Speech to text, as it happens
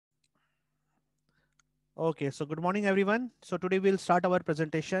Okay, so good morning, everyone. So today we'll start our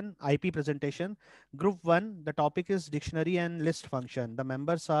presentation, IP presentation. Group 1, the topic is dictionary and list function. The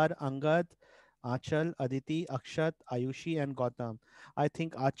members are Angad, Achal, Aditi, Akshat, Ayushi, and Gautam. I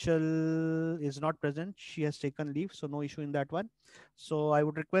think Achal is not present. She has taken leave, so no issue in that one. So I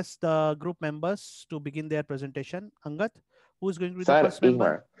would request the group members to begin their presentation. Angad, who is going to be the Sir, first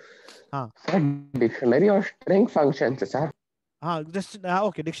member? Ivar. Huh. Sir, dictionary or string functions, sir? Just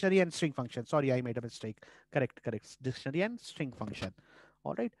okay, dictionary and string function. Sorry, I made a mistake. Correct. Dictionary and string function.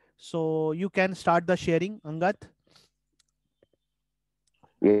 All right. So you can start the sharing, Angat.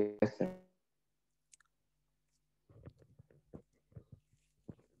 Yes, sir.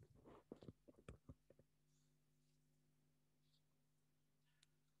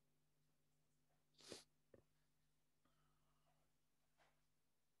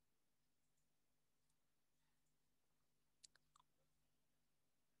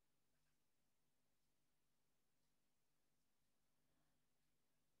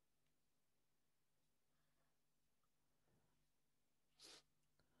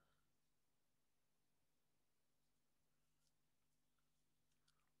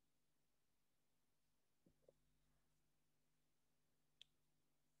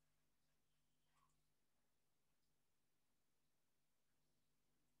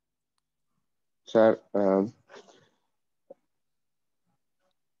 Sir,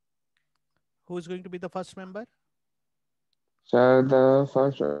 Who is going to be the first member? sir,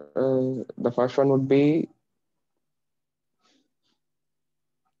 the first one would be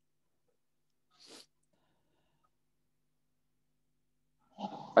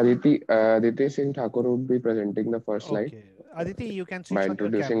Aditi Singh Thakur would be presenting the first slide Okay. Aditi, you can by switch on your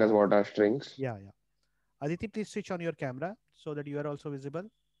introducing us camera. what are strings. Yeah. Aditi, please switch on your camera so that you are also visible.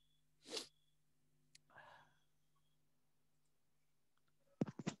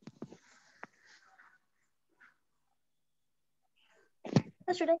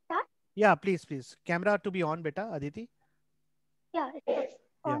 So should I start? Yeah, please. Camera to be on, beta, Aditi. Yeah, it's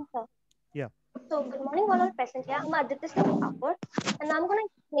Yeah, on, sir. yeah. So good morning, all are present here. I'm Aditya Singh Thakur, and I'm going to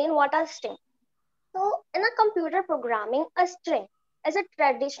explain what are strings. So in a computer programming, a string is a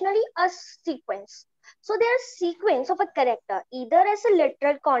traditionally a sequence. So they are sequence of a character, either as a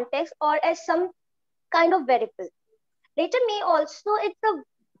literal context or as some kind of variable. Data may also its a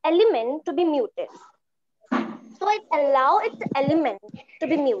element to be muted. So it allow its element to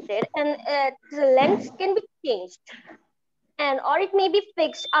be muted, and its length can be changed, and or it may be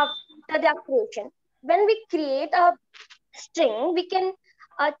fixed after their creation. When we create a string, we can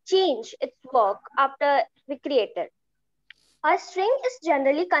change its work after we create it. A string is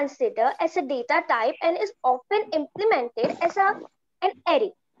generally considered as a data type and is often implemented as an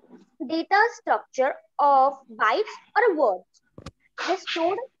array data structure of bytes or words. They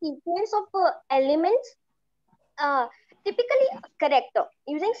store a sequence of elements, uh, typically a character,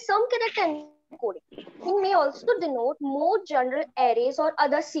 using some character encoding. String may also denote more general arrays or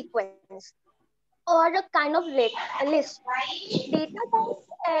other sequence or a kind of list, data types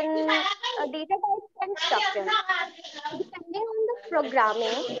and structure. Depending on the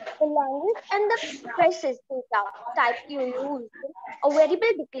programming, the language, and the process data type you use, a variable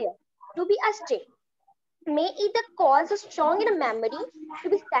declared to be a string may either cause a strong in a memory to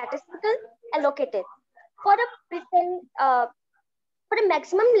be statistical allocated for a pretend for a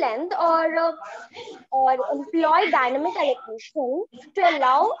maximum length or employ dynamic allocation to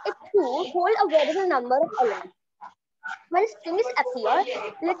allow it to hold a variable number of elements. When strings appear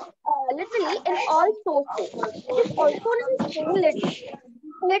literally in all source code, it is also known as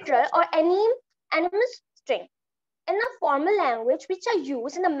literal or any anonymous string. In a formal language which are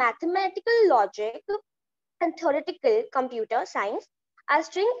used in a mathematical logic and theoretical computer science, a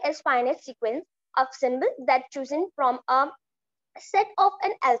string is finite sequence of symbols that chosen from a set of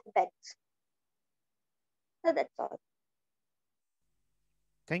an alphabet. So that's all.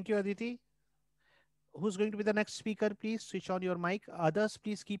 Thank you, Aditi. Who's going to be the next speaker? Please switch on your mic. Others,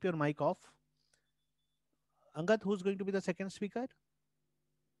 please keep your mic off. Angat, who's going to be the second speaker?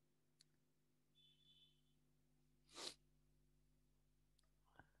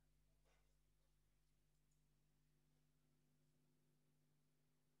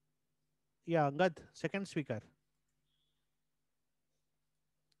 Yeah, Angad, second speaker.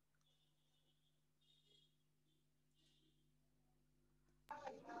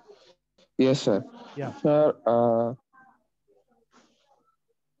 Yes, sir. Yeah. Sir,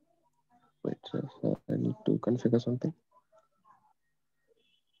 wait, sir, I need to configure something.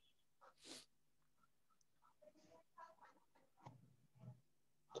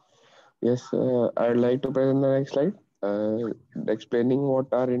 Yes, I'd like to present the next slide, explaining what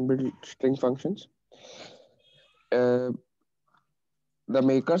are inbuilt string functions. uh, the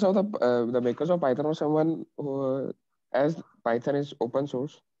makers of Python or someone who, as Python is open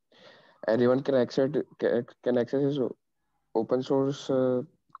source, anyone can access his open source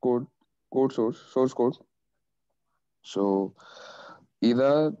code source code. So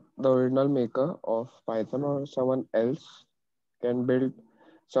either the original maker of Python or someone else can build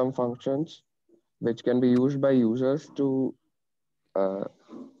some functions which can be used by users to uh,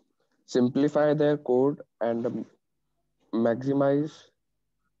 simplify their code and maximize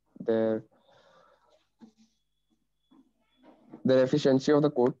their efficiency of the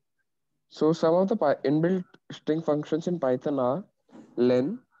code. So some of the inbuilt string functions in Python are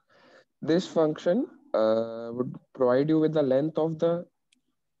len. This function would provide you with the length of the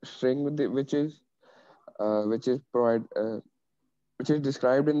string which is provide which is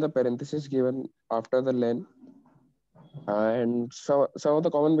described in the parenthesis given after the len. And some of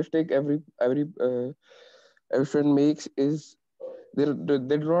the common mistake every student makes is they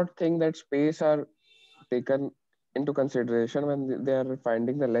do not think that space are taken into consideration when they are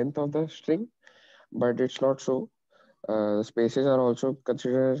finding the length of the string, but it's not so. Spaces are also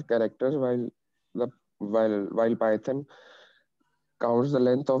considered as characters the while Python counts the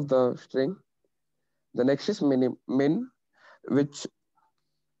length of the string. The next is min, which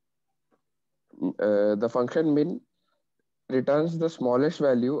the function min returns the smallest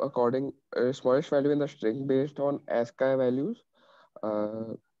value in the string based on ASCII values,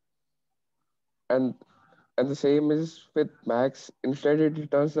 uh, and the same is with max. Instead, it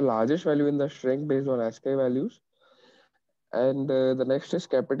returns the largest value in the string based on ASCII values. And the next is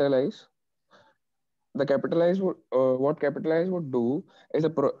capitalize. The capitalize would what capitalize would do is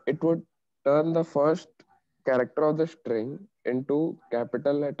it would turn the first character of the string into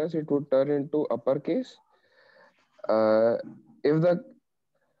capital letters. It would turn into uppercase. Uh, if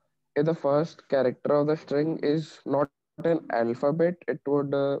the first character of the string is not an alphabet, it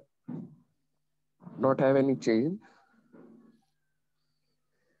would not have any change.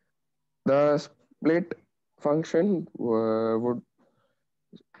 The split function would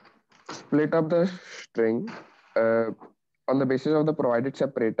split up the string uh, on the basis of the provided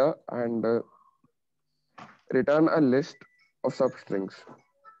separator and return a list of substrings.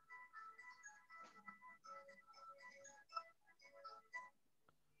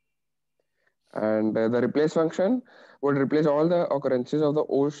 And the replace function would replace all the occurrences of the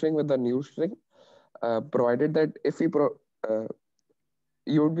old string with the new string, provided that if uh,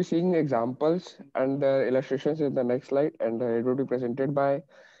 you would be seeing examples and the illustrations in the next slide, and it would be presented by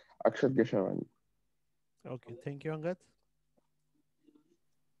Akshat Keshavani. Okay, thank you, Angad.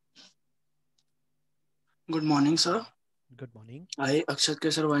 Good morning, sir. Good morning. I, Akshat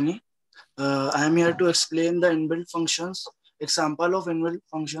Kesarwani. I am here to explain the inbuilt functions, example of inbuilt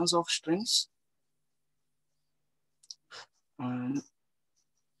functions of strings.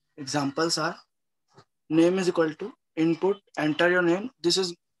 Examples are name is equal to input, enter your name. This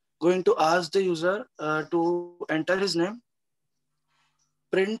is going to ask the user to enter his name.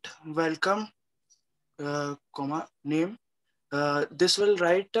 Print welcome, comma, name. This will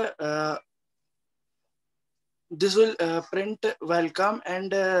write, this will print welcome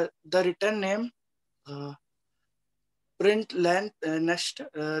and the return name. Print length next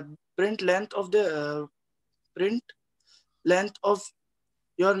print length of the print length of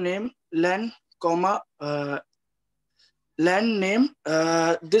your name, len, comma, len name.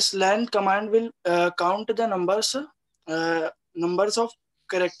 This len command will count the numbers of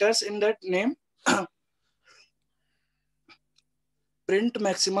characters in that name. Print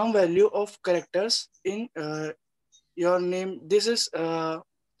maximum value of characters in your name. This is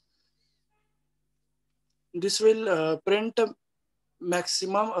this will print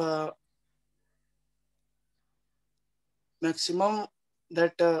maximum maximum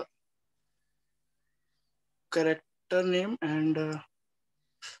that character name, and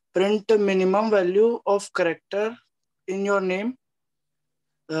print minimum value of character in your name.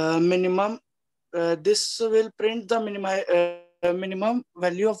 Minimum, this will print the minimum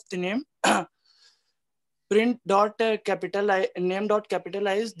value of the name. Print dot capitalize, name dot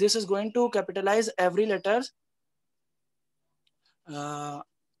capitalize. This is going to capitalize every letter.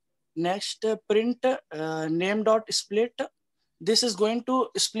 Next, print name dot split. This is going to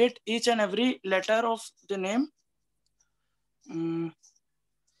split each and every letter of the name.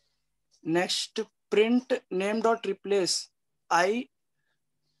 Next, print name dot replace I,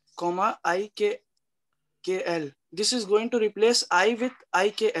 comma, IKL. This is going to replace I with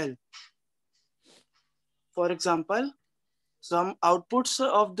IKL. For example, some outputs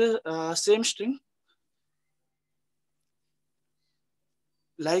of the same string,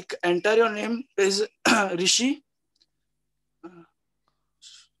 like enter your name is Rishi.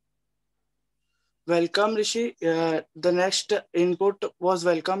 welcome Rishi. The next input was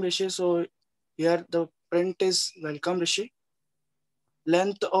welcome Rishi. So here the print is welcome Rishi.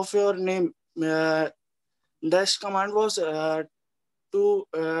 Length of your name. This command was to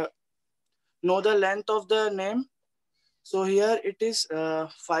know the length of the name. So here it is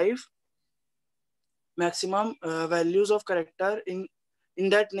 5 maximum values of character in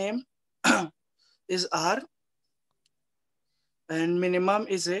that name is R and minimum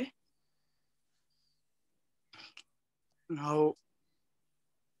is A. Now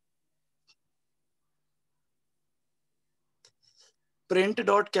print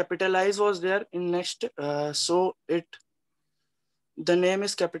dot capitalize was there in next, so the name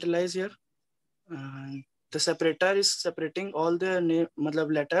is capitalized here. The separator is separating all the name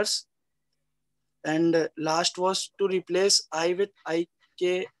letters, and last was to replace I with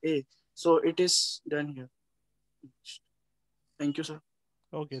IKA. So it is done here. Thank you, sir.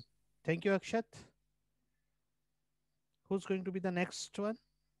 Okay. Thank you, Akshat. Who's going to be the next one?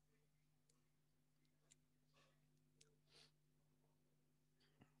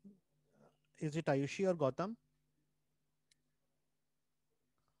 Is it Ayushi or Gautam?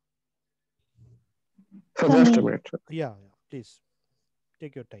 So just a minute, sir. Yeah, please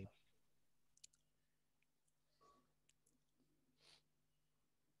take your time.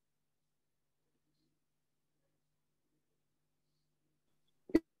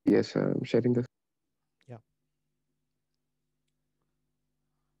 Yes, I'm sharing this. Yeah.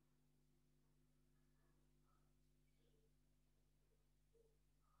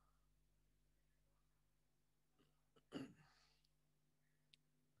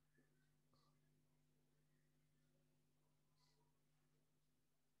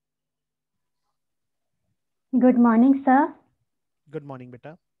 Good morning, sir. Good morning,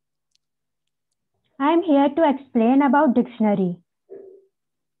 beta. I am here to explain about dictionary.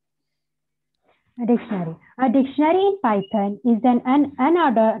 A dictionary in Python is an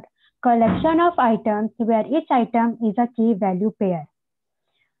unordered collection of items where each item is a key value pair.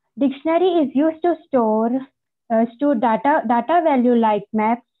 Dictionary is used to store data value like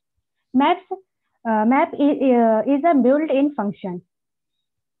maps. Map is a built-in function,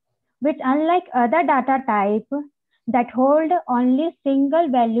 which unlike other data type that hold only single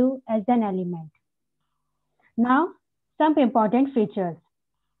value as an element. Now, some important features.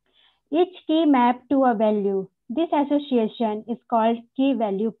 Each key map to a value. This association is called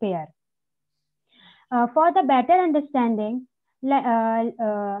key-value pair. For the better understanding,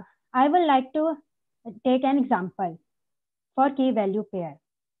 I would like to take an example for key-value pair.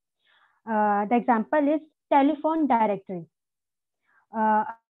 The example is telephone directory. A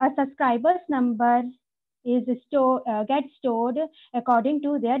subscriber's number is gets stored according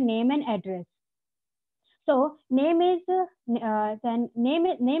to their name and address. So name is then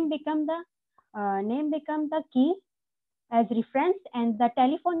name become the key as reference, and the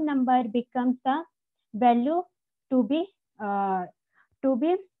telephone number becomes the value to be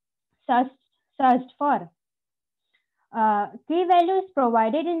searched for. Key value is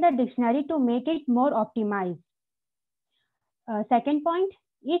provided in the dictionary to make it more optimized. Second point,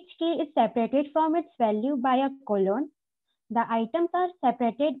 each key is separated from its value by a colon. The items are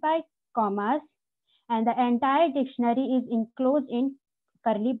separated by commas, and the entire dictionary is enclosed in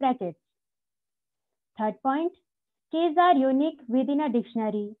curly brackets. Third point, keys are unique within a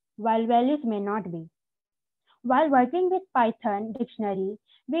dictionary, while values may not be. While working with Python dictionary,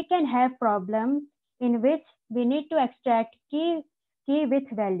 we can have problems in which we need to extract key with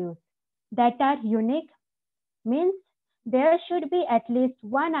values that are unique, means there should be at least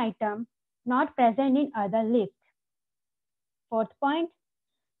one item not present in other lists. Fourth point,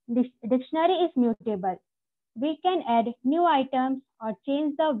 dictionary is mutable. We can add new items or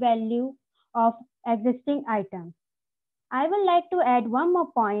change the value of existing items. I would like to add one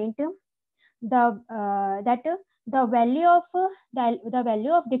more point. The value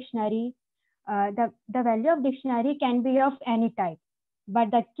of dictionary can be of any type, but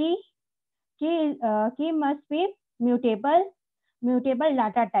the key must be mutable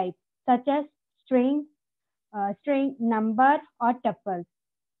data type such as string, number, or tuple.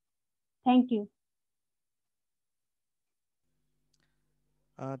 Thank you.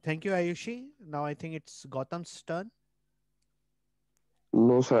 Thank you, Ayushi. Now I think it's Gautam's turn.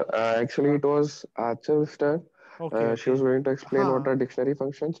 No, sir. Actually, it was Achal's turn. Okay, She was going to explain what are dictionary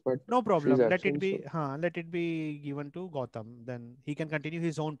functions, but no she's problem. absent. Let it be given to Gautam. Then he can continue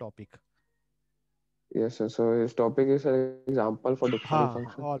his own topic. Yes, sir. So his topic is an example for dictionary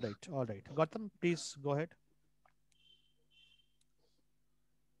functions. All right. Gautam, please go ahead.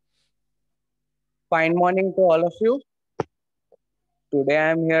 Fine morning to all of you. Today I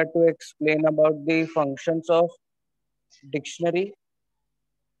am here to explain about the functions of dictionary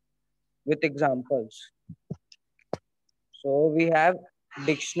with examples. So we have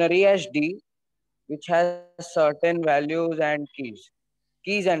dictionary as D, which has certain values and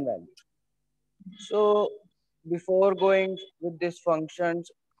keys and values. So before going with these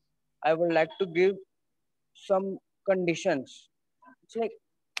functions, I would like to give some conditions. It's like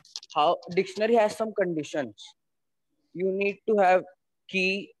how dictionary has some conditions. You need to have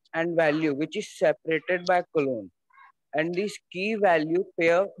key and value, which is separated by colon. And this key value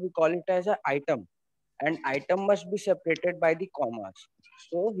pair, we call it as an item. And item must be separated by the commas.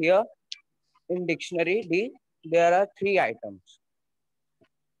 So here in dictionary D, there are 3 items.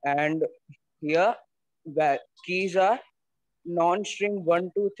 And here keys are non-string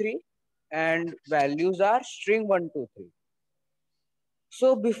 1, 2, 3 and values are string 1, 2, 3.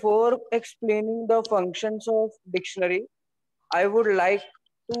 So before explaining the functions of dictionary, I would like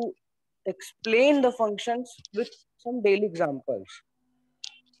to explain the functions with some daily examples.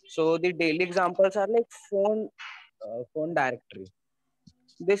 So the daily examples are like phone directory.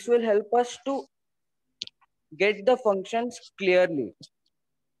 This will help us to get the functions clearly.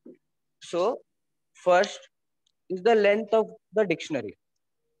 So first is the length of the dictionary.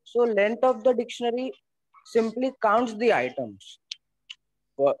 So length of the dictionary simply counts the items.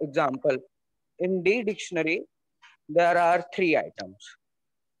 For example, in D dictionary, there are 3 items.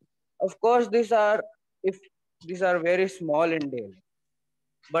 Of course, these are very small in daily.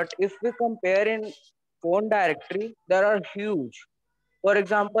 But if we compare in phone directory, there are huge. For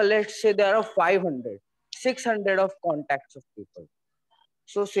example, let's say there are 500, 600 of contacts of people.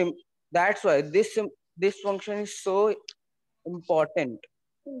 So that's why this function is so important.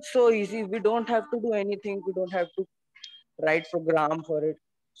 It's so easy. We don't have to do anything. We don't have to write program for it.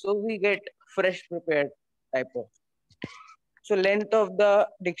 So we get fresh prepared type of. So length of the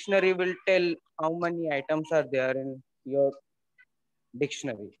dictionary will tell how many items are there in your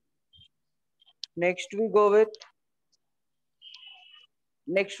dictionary. Next we go with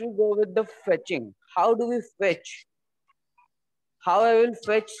the fetching. How do we fetch? How I will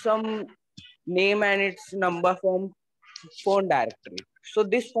fetch some name and its number from phone directory. So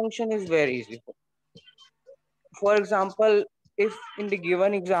this function is very easy. For example, if in the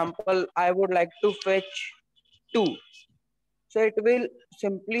given example, I would like to fetch 2. So it will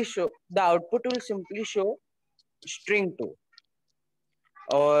simply show, the output will simply show string 2.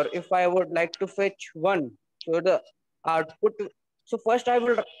 Or if I would like to fetch 1, so the output, so first I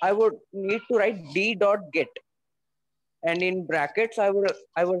would need to write d dot get. And in brackets, I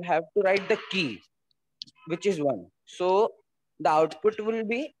will have to write the key, which is 1. So the output will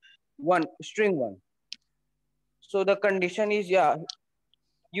be 1, string 1. So the condition is, yeah,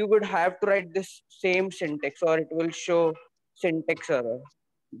 you would have to write this same syntax or it will show syntax error.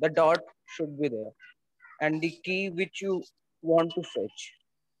 The dot should be there. And the key which you want to fetch.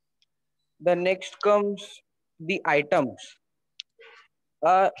 The next comes the items.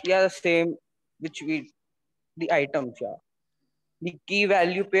 Yeah, the same, the items, yeah. The key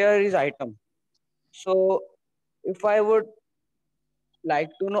value pair is item. So if I would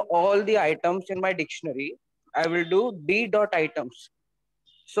like to know all the items in my dictionary, I will do d dot items.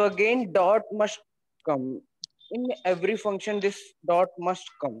 So again, dot must come. In every function, this dot must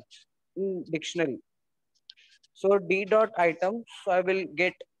come in dictionary. So d dot items, so I will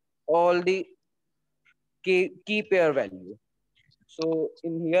get all the key pair value. So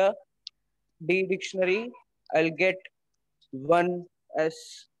in here, D dictionary, I'll get 1 as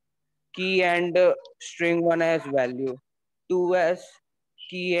key and string 1 as value, 2 as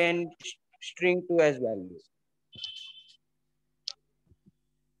key and string 2 as value.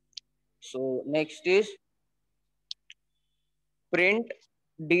 So next is print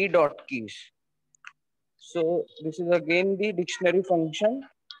D dot keys. So this is again the dictionary function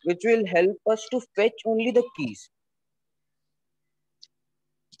which will help us to fetch only the keys.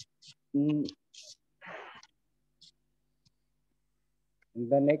 The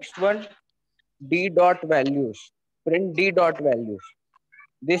next one, D dot values, print D dot values.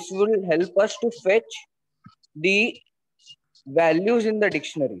 This will help us to fetch the values in the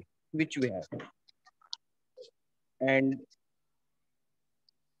dictionary which we have. And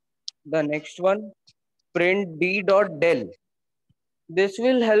the next one, print D dot del. This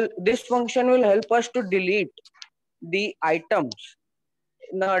function will help us to delete the items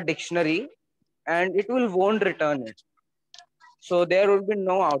in our dictionary and it won't return it. So there will be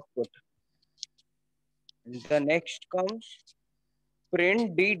no output. The next comes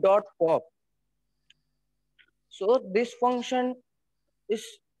print D dot pop. So this function is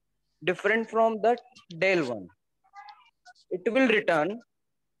different from the del one. it will return.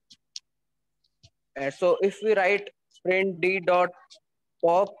 So if we write print d dot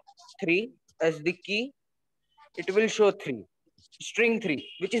pop 3 as the key, it will show 3, string 3,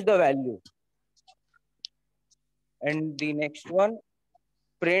 which is the value. And the next one,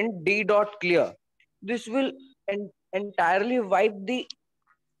 print d dot clear. This will entirely wipe the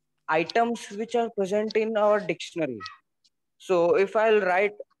items which are present in our dictionary. So if I'll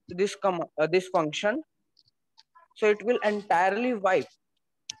write this function, so it will entirely wipe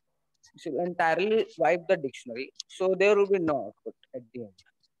the dictionary. So there will be no output at the end.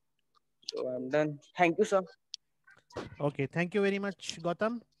 So I'm done. Thank you, sir. Okay, thank you very much,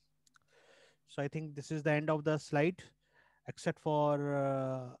 Gautam. So I think this is the end of the slide, except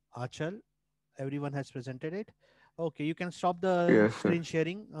for Achal. Everyone has presented it. Okay, you can stop the Yes, sir. screen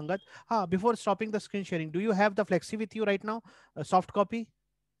sharing, Angad. Before stopping the screen sharing, do you have the Flexi with you right now? A soft copy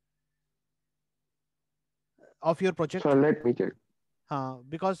of your So project? let me check.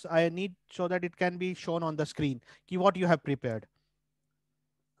 Because I need so that it can be shown on the screen. What you have prepared.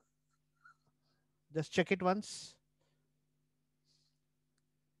 Just check it once.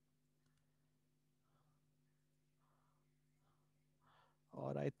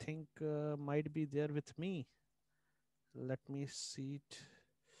 Or I think might be there with me. Let me see it.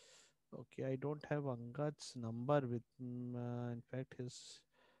 Okay, I don't have Angad's number with. In fact, his.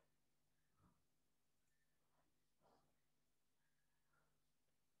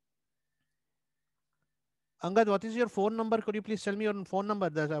 Angad, what is your phone number? Could you please tell me your phone number,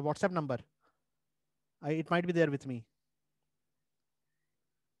 the WhatsApp number? It might be there with me.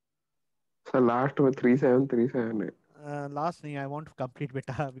 So last with 3737. Last नहीं, I want to complete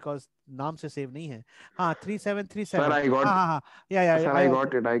बेटा because नाम से save नहीं है. हाँ 3737. Sir, I got. हाँ yeah. Sir, I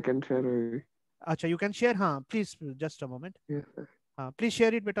got it. I can share. अच्छा, you can share. हाँ, please just a moment. Yes, sir. Please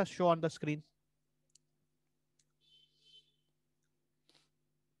share it बेटा. Show on the screen.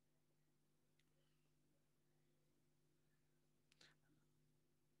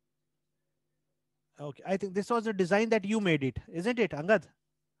 Okay, I think this was a design that you made it, isn't it, Angad?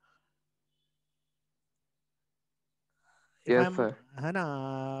 If Yes, I'm, sir. है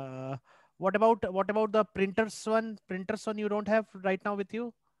ना? What about the printers one? Printers one you don't have right now with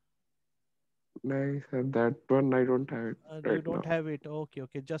you? Nice, sir. That one I don't have it You right don't now. have it.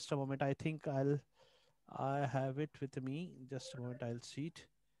 Okay. Just a moment. I think I have it with me. Just a moment. I'll see it.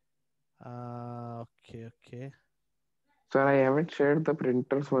 Okay. Sir, I haven't shared the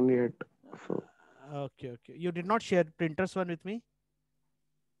printers one yet. So Okay. You did not share printers one with me?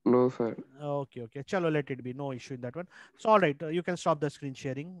 no, sir. Okay. Chalo, let it be. No issue in that one. So, all right. You can stop the screen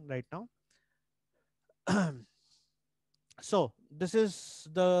sharing right now. So, this is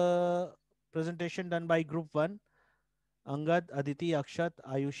the presentation done by Group 1. Angad, Aditi, Akshat,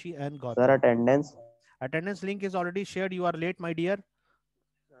 Ayushi, and Sir, Gautam. attendance. Attendance link is already shared. You are late, my dear.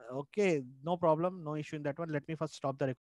 Okay, no problem. No issue in that one. Let me first stop the recording.